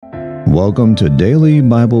Welcome to Daily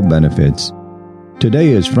Bible Benefits. Today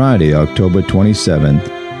is Friday, October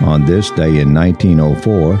 27th. On this day in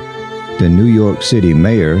 1904, the New York City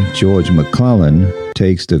Mayor, George McClellan,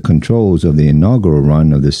 takes the controls of the inaugural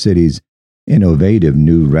run of the city's innovative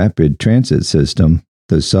new rapid transit system,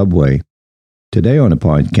 the subway. Today on the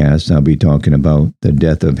podcast, I'll be talking about the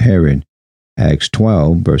death of Herod, Acts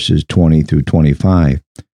 12, verses 20 through 25.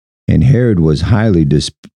 And Herod was highly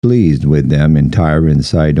displeased with them in Tyre and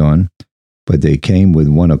Sidon, but they came with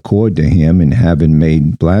one accord to him, and having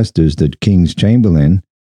made Blastus the king's chamberlain,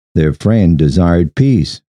 their friend desired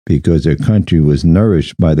peace, because their country was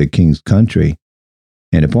nourished by the king's country.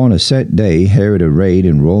 And upon a set day, Herod, arrayed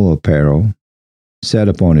in royal apparel, sat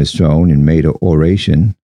upon his throne and made an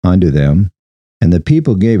oration unto them. And the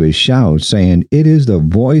people gave a shout, saying, It is the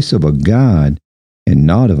voice of a God, and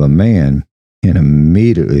not of a man. And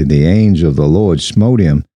immediately the angel of the Lord smote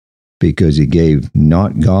him, because he gave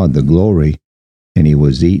not God the glory. And he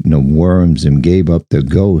was eaten of worms and gave up the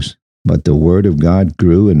ghost. But the word of God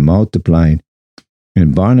grew and multiplied.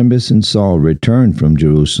 And Barnabas and Saul returned from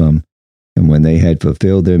Jerusalem. And when they had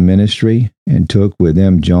fulfilled their ministry, and took with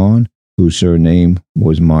them John, whose surname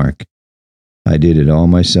was Mark. I did it all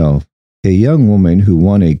myself. A young woman who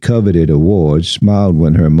won a coveted award smiled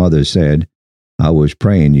when her mother said, I was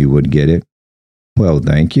praying you would get it. Well,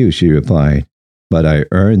 thank you, she replied, but I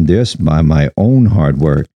earned this by my own hard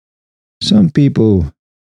work. Some people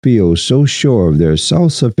feel so sure of their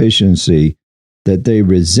self-sufficiency that they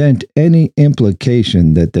resent any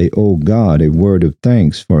implication that they owe God a word of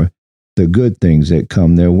thanks for the good things that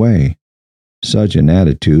come their way. Such an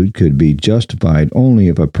attitude could be justified only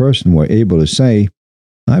if a person were able to say,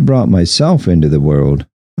 I brought myself into the world.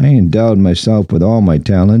 I endowed myself with all my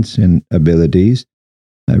talents and abilities.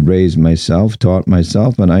 I raised myself, taught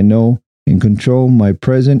myself, and I know and control my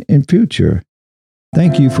present and future.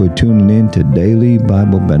 Thank you for tuning in to Daily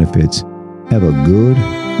Bible Benefits. Have a good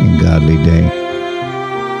and godly day.